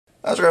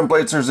How's it going,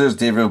 Bladesters? This is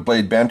David with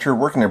Blade Banter,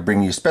 working to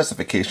bring you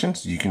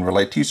specifications you can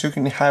relate to so you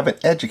can have an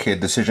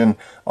educated decision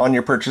on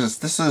your purchase.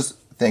 This is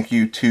thank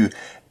you to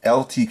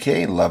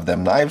LTK, Love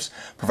Them Knives,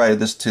 provided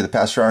this to the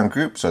Pastor On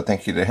group, so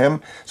thank you to him.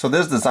 So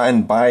this is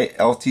designed by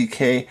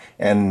LTK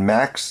and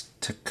Max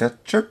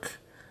Tkachuk.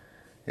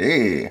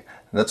 Hey,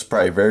 that's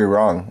probably very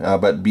wrong,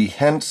 but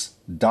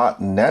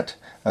behance.net.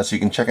 So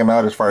you can check him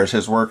out as far as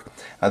his work.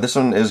 This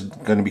one is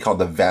going to be called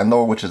the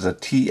Vandal, which is a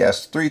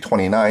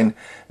TS329,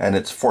 and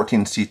it's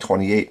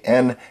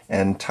 14C28N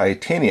and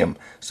titanium.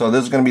 So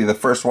this is going to be the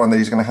first one that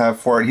he's going to have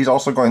for it. He's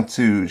also going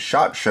to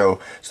SHOT Show,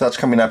 so that's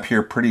coming up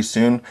here pretty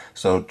soon.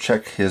 So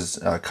check his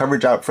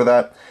coverage out for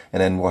that, and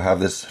then we'll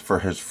have this for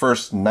his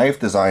first knife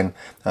design.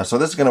 So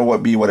this is going to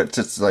be what it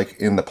sits like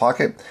in the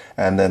pocket,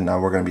 and then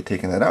we're going to be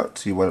taking that out,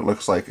 see what it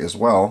looks like as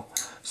well.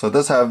 So it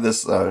does have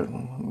this,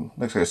 looks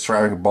like a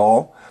ceramic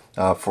ball.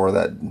 For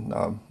that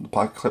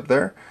pocket clip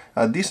there.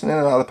 Decent in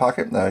and out of the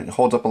pocket. It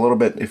holds up a little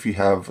bit if you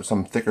have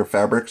some thicker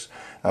fabrics,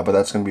 but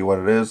that's going to be what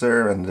it is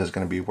there, and it is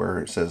going to be where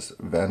it says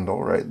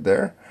Vandal right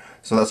there.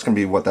 So that's going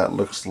to be what that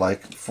looks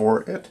like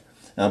for it.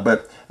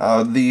 But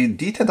the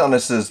detent on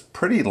this is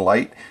pretty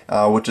light,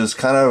 which is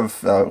kind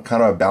of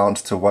a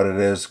balance to what it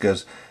is,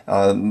 because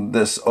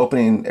this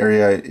opening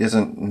area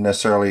isn't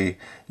necessarily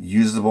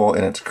usable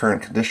in its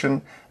current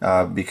condition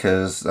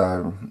because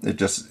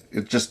it's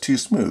just too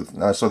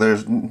smooth. So there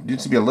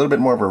needs to be a little bit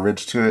more of a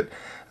ridge to it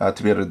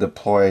to be able to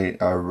deploy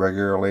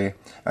regularly.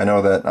 I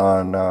know that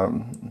on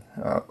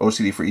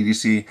OCD for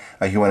EDC,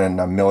 he went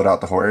and milled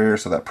out the whole area,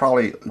 so that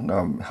probably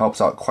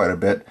helps out quite a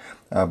bit.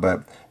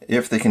 But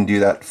if they can do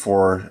that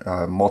for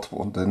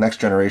the next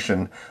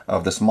generation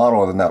of this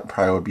model, then that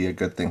probably would be a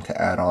good thing to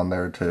add on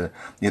there to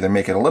either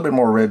make it a little bit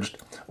more ridged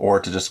or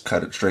to just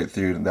cut it straight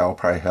through. That will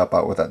probably help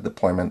out with that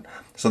deployment.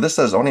 So this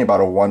says only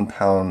about a 1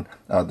 pound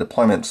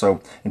deployment,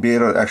 so you'd be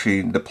able to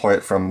actually deploy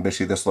it from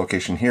basically this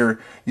location here,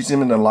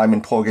 using an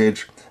alignment pull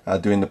gauge,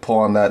 doing the pull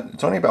on that.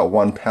 It's only about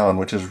 1 pound,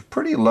 which is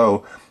pretty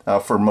low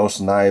for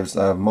most knives.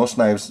 Most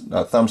knives,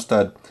 thumb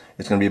stud,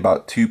 it's going to be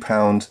about 2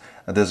 pounds.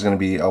 There's going to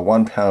be a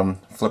 1 pound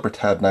flipper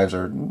tab knives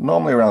are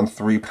normally around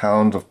 3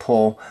 pounds of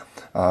pull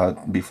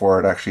before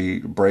it actually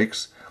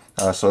breaks.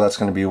 So that's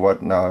going to be what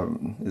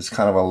is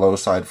kind of a low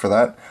side for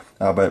that.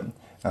 But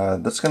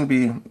that's going to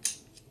be,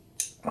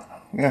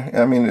 yeah,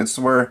 I mean, it's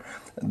where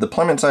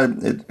deployment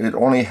side, it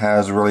only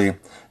has really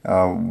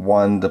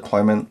one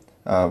deployment,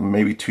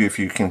 maybe two if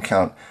you can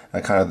count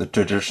kind of the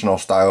traditional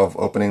style of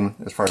opening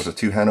as far as a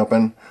two-hand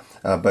open.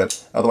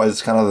 But otherwise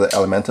it's kind of the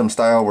Elementum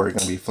style where you're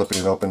going to be flipping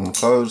it open and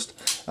closed.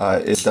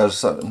 It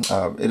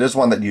is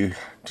one that you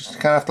just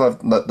kind of have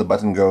to let the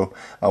button go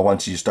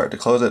once you start to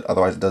close it.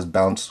 Otherwise it does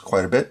bounce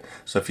quite a bit.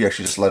 So if you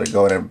actually just let it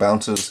go and it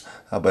bounces,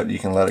 but you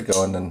can let it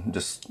go and then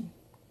just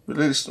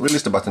release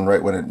the button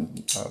right when it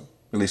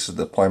releases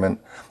the deployment,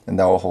 and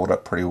that will hold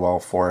up pretty well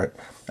for it.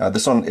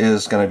 This one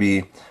is going to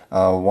be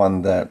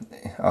one that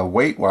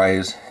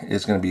weight-wise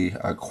is going to be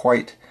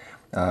quite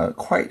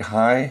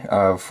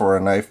high for a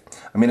knife.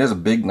 I mean, it is a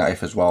big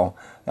knife as well,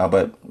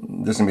 but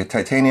there's going to be a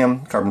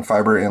titanium carbon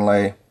fiber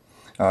inlay.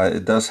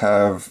 It does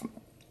have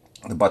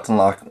the button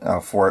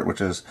lock for it,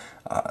 which is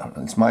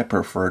it's my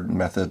preferred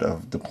method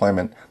of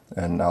deployment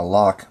and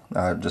lock,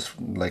 just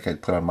like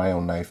I'd put on my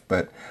own knife.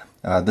 But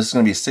this is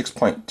going to be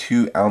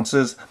 6.2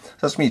 ounces. So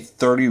that's going to be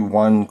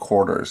 31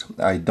 quarters.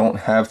 I don't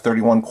have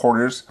 31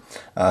 quarters,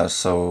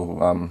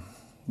 so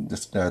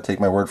just take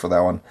my word for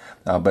that one.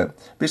 But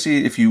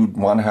basically, if you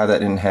want to have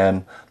that in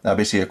hand,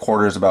 basically a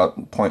quarter is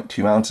about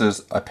 0.2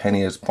 ounces, a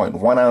penny is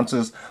 0.1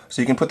 ounces.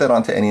 So you can put that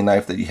onto any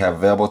knife that you have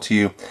available to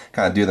you,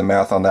 kind of do the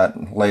math on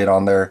that, lay it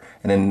on there,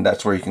 and then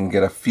that's where you can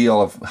get a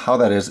feel of how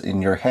that is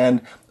in your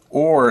hand.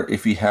 Or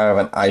if you have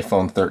an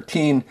iPhone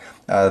 13,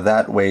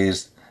 that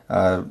weighs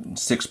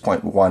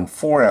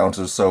 6.14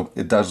 ounces, so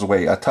it does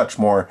weigh a touch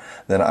more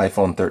than an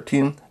iPhone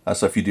 13.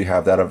 So if you do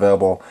have that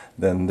available,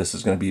 then this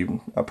is going to be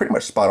pretty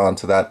much spot on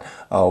to that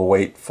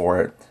weight for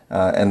it.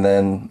 And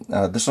then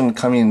this one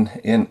coming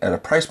in at a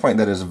price point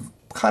that is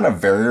kind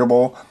of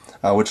variable,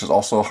 which is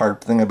also a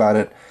hard thing about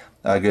it,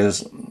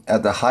 because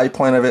at the high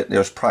point of it, it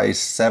was probably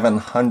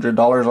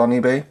 $700 on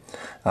eBay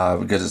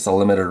because it's a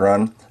limited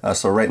run.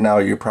 So right now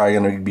you're probably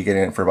going to be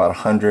getting it for about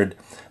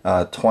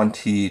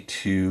 $120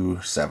 to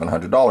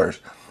 $700.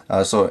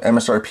 So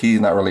MSRP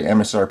is not really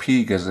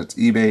MSRP because it's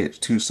eBay, it's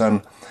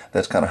Twosun.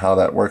 That's kind of how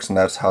that works, and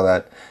that's how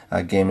that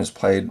game is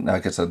played.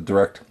 It gets a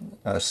direct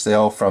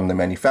sale from the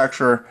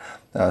manufacturer.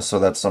 So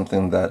that's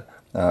something that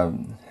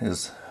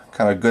is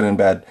kind of good and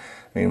bad.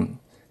 I mean,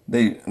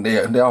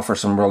 they offer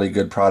some really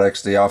good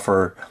products. They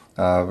offer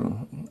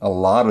a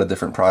lot of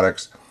different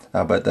products,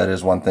 but that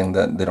is one thing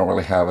that they don't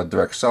really have a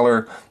direct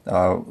seller.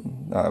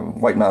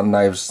 White Mountain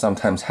Knives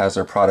sometimes has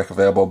their product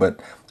available,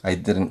 but I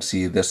didn't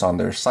see this on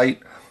their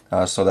site.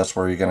 So that's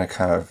where you're going to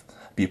kind of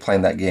be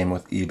playing that game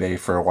with eBay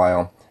for a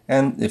while.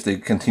 And if they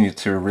continue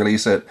to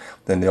release it,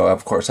 then they'll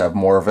of course have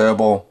more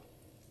available.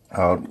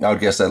 I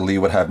would guess that Lee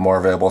would have more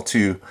available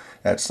too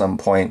at some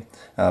point,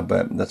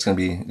 but that's going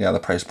to be the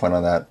price point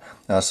on that.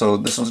 So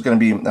this one's going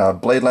to be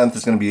blade length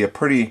is going to be a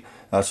pretty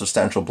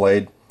substantial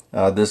blade.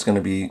 This is going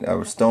to be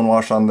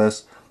stonewash on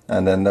this,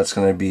 and then that's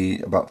going to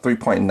be about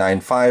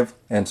 3.95,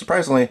 and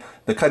surprisingly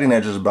the cutting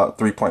edge is about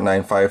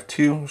 3.95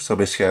 too. So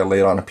basically I lay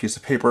it on a piece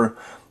of paper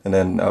and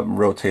then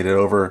rotate it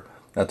over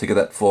to get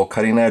that full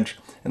cutting edge,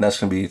 and that's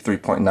going to be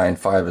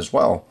 3.95 as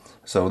well.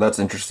 So that's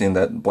interesting,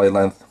 that blade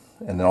length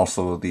and then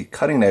also the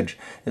cutting edge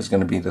is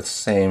going to be the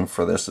same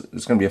for this.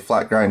 It's going to be a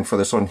flat grind for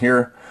this one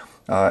here,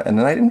 and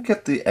then I didn't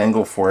get the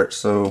angle for it,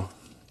 so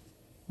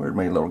where'd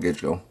my little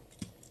gauge go?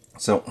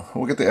 So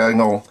we'll get the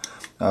angle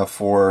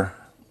for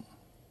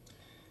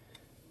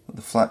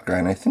the flat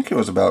grind. I think it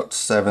was about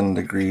 7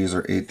 degrees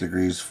or 8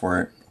 degrees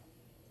for it.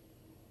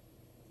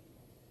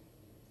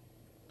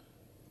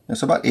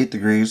 It's about 8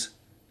 degrees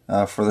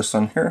for this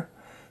one here.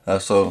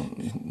 So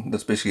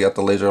that's basically got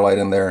the laser light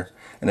in there,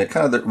 and it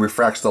kind of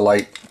refracts the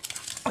light,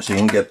 so you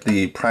can get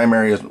the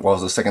primary as well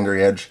as the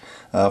secondary edge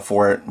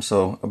for it.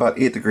 So about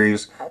 8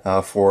 degrees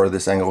for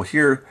this angle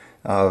here.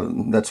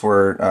 That's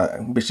where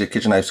basically a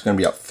kitchen knife is going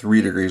to be about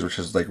 3 degrees, which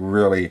is like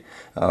really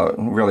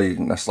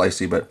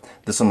slicey, but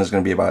this one is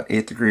going to be about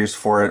 8 degrees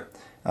for it.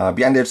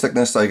 Beyond edge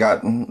thickness I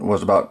got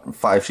was about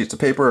 5 sheets of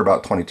paper,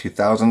 about 22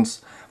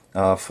 thousandths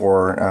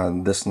for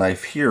this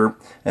knife here,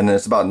 and then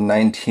it's about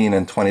 19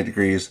 and 20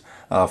 degrees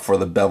for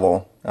the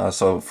bevel,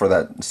 so for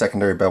that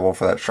secondary bevel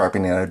for that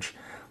sharpening edge.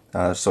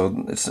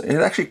 So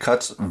it actually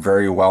cuts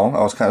very well.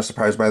 I was kind of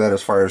surprised by that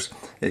as far as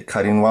it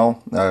cutting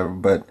well,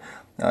 but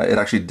it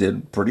actually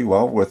did pretty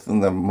well with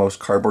the most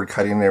cardboard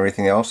cutting and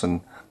everything else,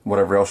 and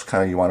whatever else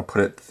kind of you want to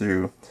put it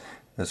through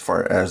as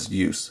far as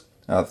use.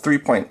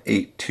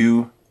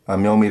 3.82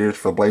 millimeters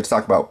for the blade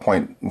stock, about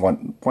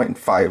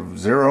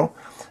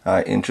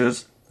 0.50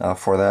 inches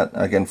for that.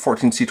 Again,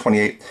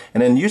 14C28.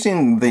 And then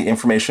using the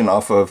information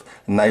off of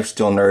Knife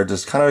Steel Nerds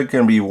is kind of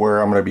going to be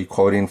where I'm going to be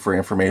quoting for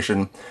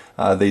information.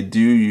 They do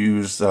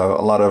use a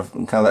lot of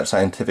kind of that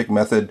scientific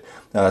method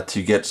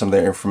to get some of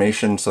their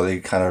information, so they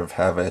kind of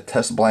have a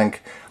test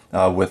blank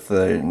with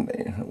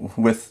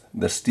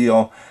the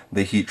steel.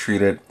 They heat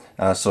treat it,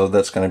 so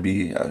that's going to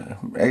be I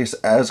guess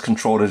as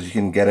controlled as you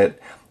can get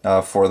it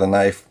for the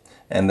knife.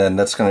 And then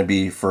that's going to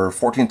be for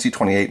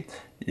 14C28.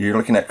 You're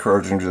looking at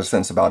corrosion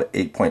resistance about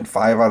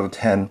 8.5 out of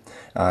 10,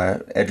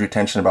 edge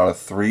retention about a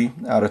 3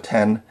 out of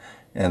 10,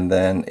 and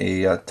then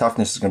a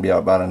toughness is going to be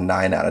about a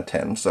 9 out of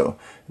 10. So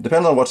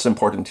depending on what's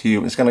important to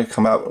you, it's going to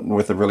come out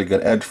with a really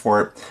good edge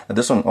for it.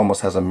 This one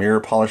almost has a mirror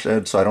polish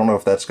edge, so I don't know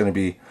if that's going to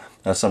be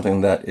something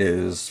that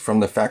is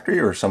from the factory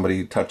or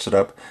somebody touched it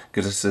up,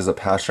 because this is a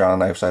pass-around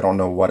knife, so I don't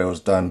know what it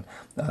was done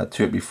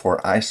to it before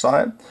I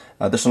saw it.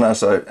 This one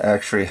also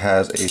actually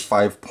has a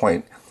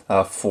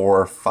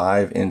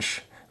 5.45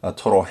 inch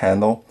total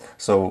handle.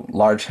 So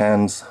large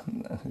hands,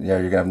 yeah,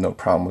 you're gonna have no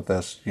problem with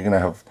this. You're gonna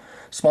have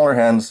smaller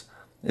hands,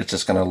 it's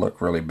just gonna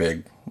look really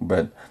big.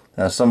 But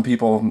some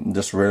people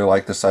just really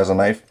like this size of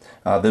knife.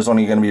 There's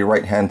only gonna be a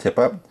right hand tip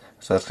up,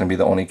 so that's gonna be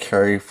the only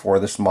carry for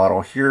this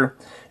model here.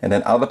 And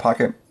then out of the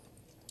pocket,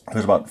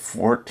 there's about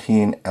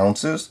 14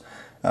 ounces.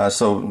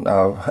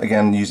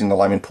 Again, using the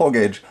Lyman pull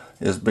gauge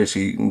is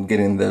basically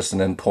getting this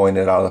and then pulling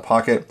it out of the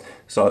pocket.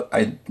 So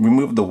I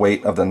removed the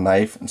weight of the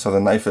knife, and so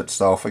the knife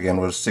itself again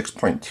was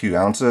 6.2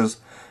 ounces.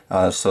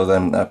 So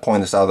then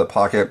pulling this out of the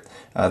pocket,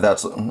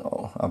 that's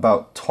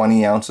about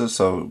 20 ounces,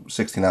 so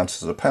 16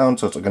 ounces a pound,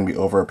 so it's going to be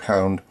over a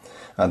pound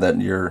that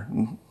you're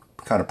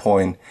kind of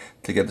pulling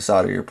to get this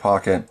out of your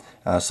pocket.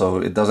 So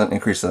it doesn't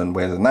increase the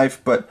weight of the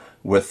knife, but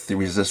with the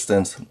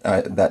resistance,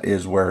 that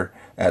is where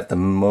at the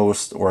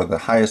most or the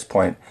highest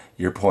point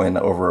you're pulling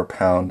over a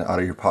pound out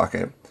of your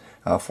pocket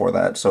for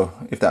that. So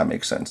if that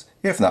makes sense.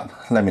 If not,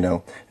 let me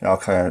know, and I'll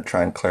kind of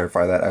try and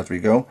clarify that as we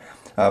go.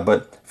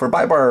 But for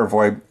buy, borrow, or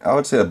avoid, I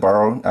would say the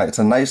borrow. It's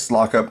a nice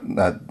lockup,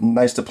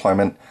 nice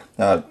deployment,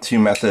 2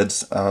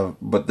 methods,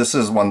 but this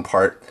is one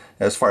part.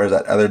 As far as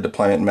that other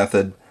deployment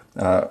method,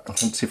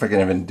 let's see if I can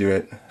even do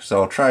it.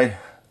 So I'll try.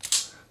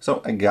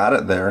 So I got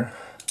it there,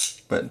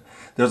 but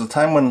there's a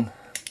time when,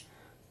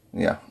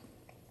 yeah.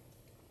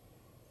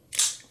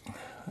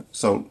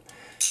 So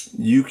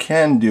you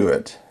can do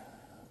it.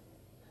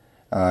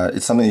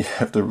 It's something you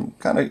have to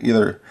kind of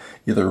either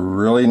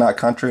really not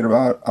concentrate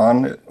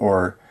on it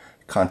or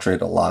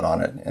concentrate a lot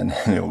on it, and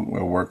it'll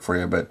work for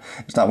you. But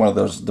it's not one of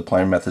those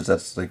deployment methods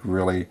that's like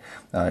really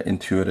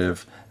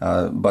intuitive.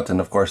 Button,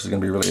 of course, is going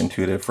to be really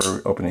intuitive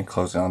for opening and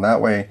closing on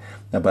that way.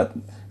 But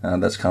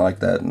that's kind of like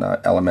that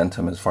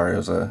Elementum as far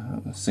as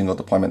a single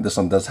deployment. This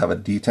one does have a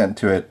detent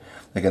to it.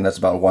 Again, that's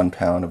about 1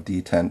 pound of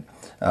detent.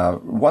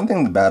 One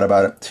thing bad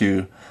about it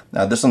too,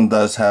 this one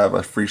does have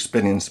a free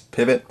spinning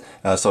pivot.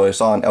 So I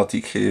saw in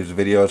LTK's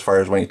video as far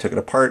as when he took it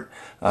apart.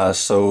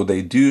 So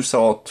they do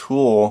sell a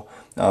tool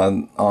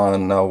on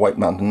White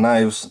Mountain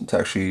knives to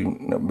actually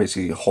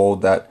basically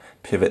hold that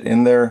pivot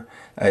in there.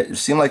 It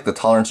seemed like the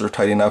tolerances were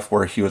tight enough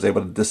where he was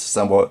able to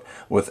disassemble it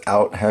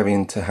without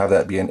having to have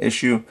that be an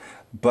issue.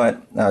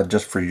 But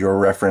just for your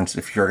reference,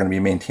 if you're going to be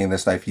maintaining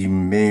this knife, you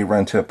may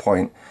run to a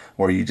point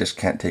where you just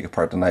can't take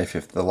apart the knife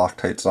if the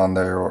Loctite's on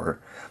there or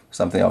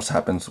something else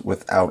happens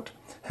without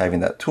having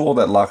that tool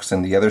that locks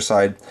in the other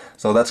side.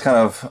 So that's kind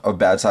of a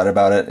bad side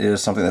about it. It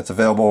is something that's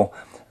available,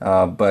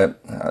 but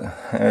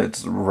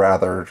it's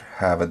rather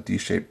have a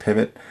D-shaped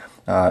pivot.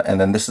 And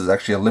then this is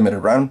actually a limited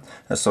run,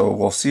 so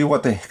we'll see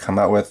what they come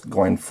out with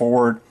going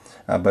forward.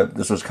 But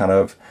this was kind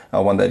of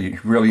one that you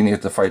really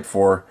needed to fight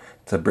for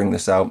to bring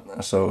this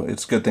out. So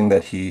it's a good thing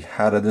that he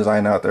had a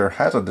design out there,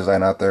 has a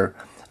design out there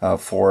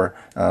for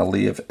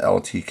Lee of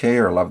LTK,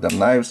 or Love Them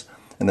Knives.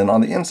 And then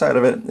on the inside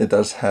of it, it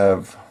does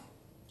have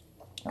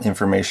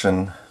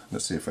information.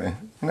 Let's see if I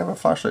can have a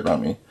flashlight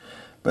on me.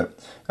 But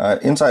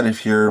inside of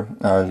here,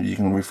 you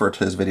can refer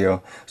to his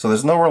video. So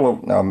there's no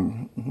real,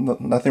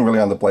 nothing really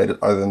on the blade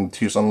other than the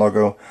Twosun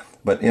logo.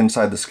 But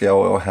inside the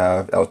scale, it'll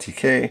have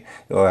LTK.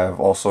 It'll have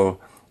also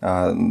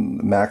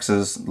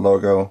Max's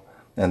logo,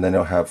 and then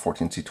it'll have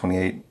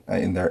 14C28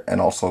 in there,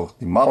 and also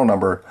the model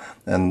number.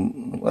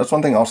 And that's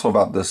one thing also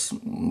about this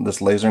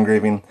laser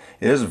engraving.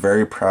 It is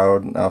very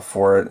proud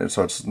for it.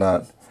 So it's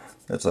not,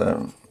 it's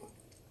a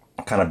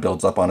kind of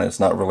builds up on it. It's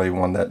not really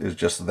one that is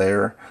just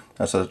there.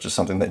 So it's just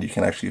something that you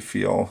can actually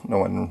feel, no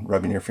one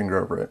rubbing your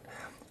finger over it.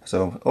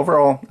 So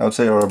overall, I would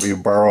say whatever you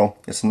borrow,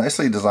 it's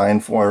nicely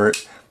designed for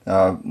it.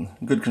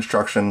 Good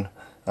construction,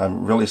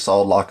 really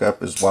solid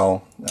lockup as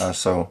well.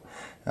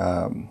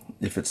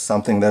 If it's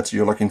something that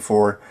you're looking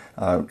for,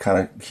 kind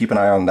of keep an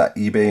eye on that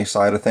eBay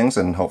side of things,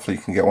 and hopefully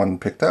you can get one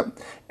picked up.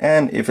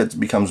 And if it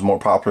becomes more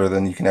popular,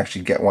 then you can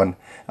actually get one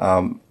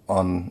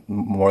on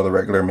more of the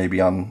regular, maybe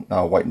on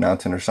White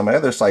Mountain or some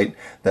other site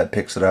that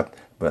picks it up.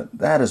 But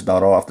that is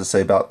about all I have to say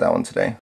about that one today.